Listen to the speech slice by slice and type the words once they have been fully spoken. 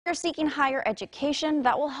You're seeking higher education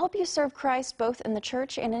that will help you serve Christ both in the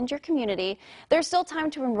church and in your community. There's still time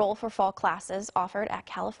to enroll for fall classes offered at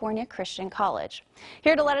California Christian College.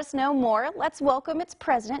 Here to let us know more, let's welcome its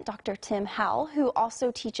president, Dr. Tim Howell, who also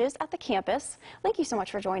teaches at the campus. Thank you so much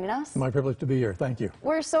for joining us. My privilege to be here. Thank you.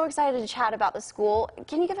 We're so excited to chat about the school.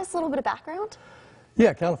 Can you give us a little bit of background?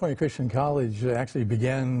 Yeah, California Christian College actually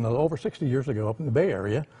began over 60 years ago up in the Bay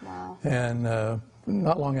Area. Wow. And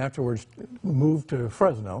not long afterwards moved to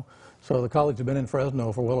Fresno. So the college has been in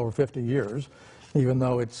Fresno for well over 50 years, even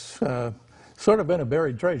though it's sort of been a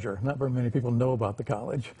buried treasure. Not very many people know about the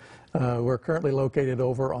college. We're currently located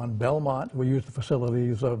over on Belmont. We use the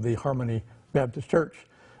facilities of the Harmony Baptist Church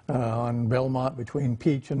on Belmont between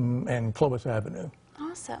Peach and Clovis Avenue.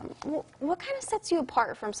 Awesome. Well, what kind of sets you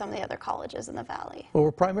apart from some of the other colleges in the Valley? Well,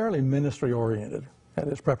 we're primarily ministry oriented. That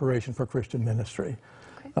is preparation for Christian ministry.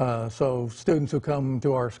 Okay. So students who come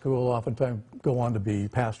to our school oftentimes go on to be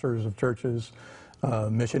pastors of churches,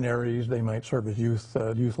 missionaries. They might serve as youth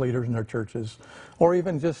leaders in their churches, or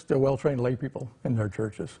even just well-trained lay people in their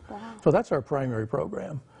churches. Wow. So that's our primary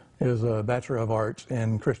program, is a Bachelor of Arts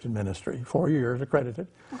in Christian Ministry, 4 years accredited.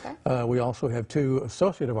 Okay. We also have 2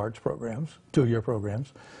 Associate of Arts programs, 2-year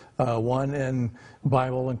programs, one in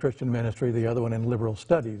Bible and Christian Ministry, the other one in Liberal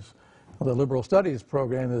Studies. Well, the Liberal Studies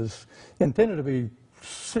program is intended to be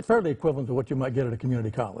fairly equivalent to what you might get at a community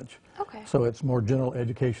college. Okay. So it's more general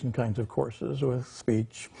education kinds of courses with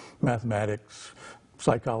speech, mathematics,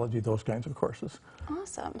 psychology, those kinds of courses.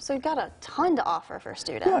 Awesome. So you've got a ton to offer for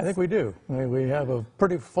students. Yeah, I think we do. We have a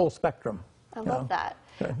pretty full spectrum. I love that.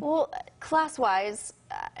 Okay. Well, class-wise,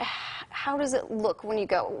 how does it look when you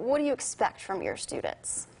go? What do you expect from your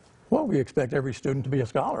students? Well, we expect every student to be a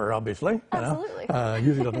scholar, obviously. Absolutely.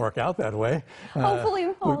 Usually doesn't work out that way. Hopefully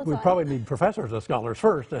all the time. We probably need professors as scholars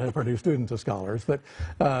first to produce students as scholars. But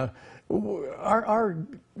our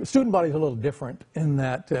student body is a little different in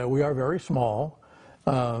that we are very small.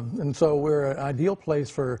 And so we're an ideal place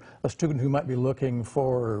for a student who might be looking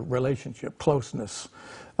for relationship, closeness,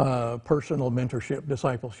 personal mentorship,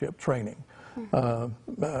 discipleship, training.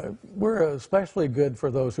 We're especially good for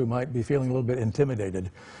those who might be feeling a little bit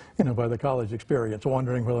intimidated, by the college experience,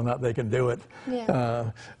 wondering whether or not they can do it,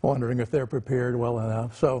 yeah. Wondering if they're prepared well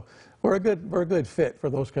enough. So we're a good fit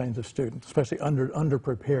for those kinds of students, especially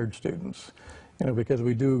underprepared students, because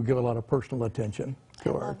we do give a lot of personal attention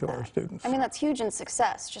to our students. I mean, that's huge in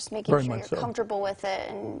success, just making sure you're comfortable with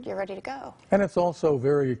it and you're ready to go. And it's also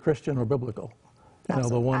very Christian or biblical,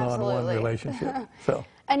 the one-on-one relationship. So.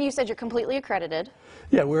 And you said you're completely accredited.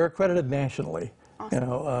 Yeah, we're accredited nationally,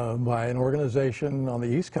 awesome. by an organization on the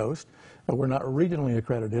East Coast. We're not regionally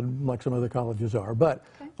accredited like some other colleges are, but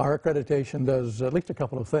our accreditation does at least a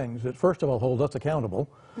couple of things. It first of all holds us accountable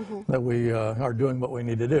that we are doing what we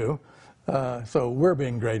need to do. So we're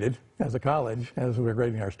being graded as a college as we're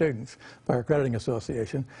grading our students by our accrediting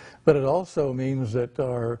association. But it also means that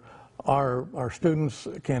our students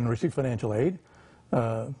can receive financial aid.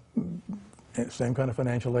 Same kind of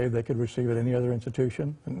financial aid they could receive at any other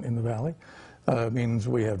institution in the Valley. It means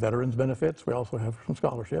we have veterans benefits. We also have some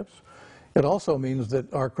scholarships. It also means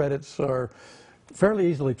that our credits are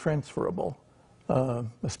fairly easily transferable,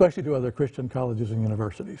 especially to other Christian colleges and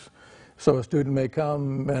universities. So a student may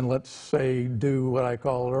come and, let's say, do what I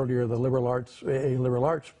called earlier the liberal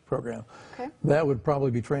arts program. Okay. That would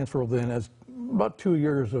probably be transferable then as about 2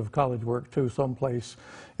 years of college work to someplace,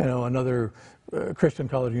 another Christian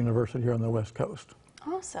college or university here on the West Coast.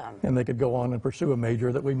 Awesome. And they could go on and pursue a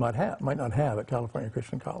major that we might not have at California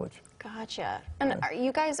Christian College. Gotcha. And are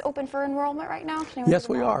you guys open for enrollment right now? Yes,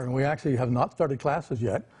 we are. And we actually have not started classes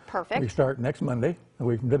yet. Perfect. We start next Monday, a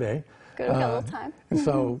week from today. Good, we got a little time. And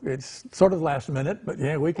so it's sort of last minute, but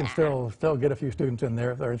yeah, we can still get a few students in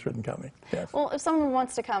there if they're interested in coming. Yes. Well, if someone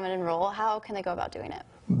wants to come and enroll, how can they go about doing it?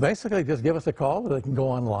 Basically, just give us a call. They can go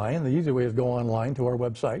online. The easy way is go online to our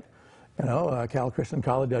website,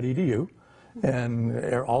 calchristiancollege.edu,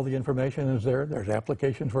 and all the information is there. There's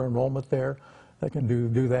applications for enrollment there. They can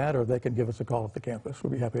do that, or they can give us a call at the campus.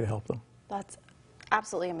 We'll be happy to help them. That's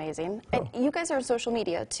absolutely amazing. And you guys are on social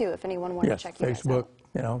media too, if anyone wanted to check you guys out.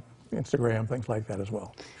 Facebook, Instagram, things like that as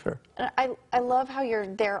well. Sure. And I love how you're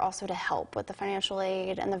there also to help with the financial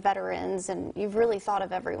aid and the veterans, and you've really thought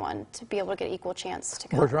of everyone to be able to get an equal chance to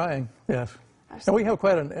go. We're trying, yes. Absolutely. And we have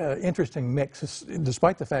quite an interesting mix,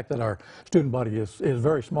 despite the fact that our student body is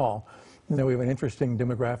very small. We have an interesting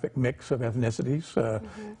demographic mix of ethnicities.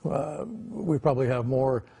 We probably have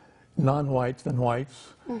more non-whites than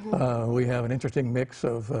whites. We have an interesting mix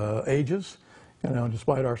of ages.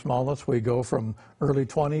 Despite our smallness, we go from early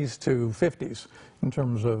 20s to 50s in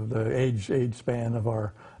terms of the age span of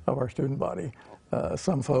our student body.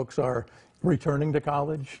 Some folks are returning to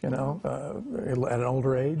college, you know, at an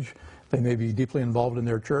older age. They may be deeply involved in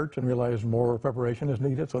their church and realize more preparation is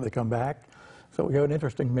needed, so they come back. So we have an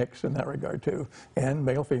interesting mix in that regard too, and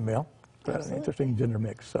male, female. An interesting gender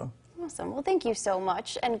mix. So. Awesome. Well, thank you so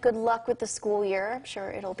much, and good luck with the school year. I'm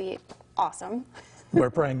sure it'll be awesome. We're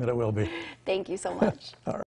praying that it will be. Thank you so much. All right.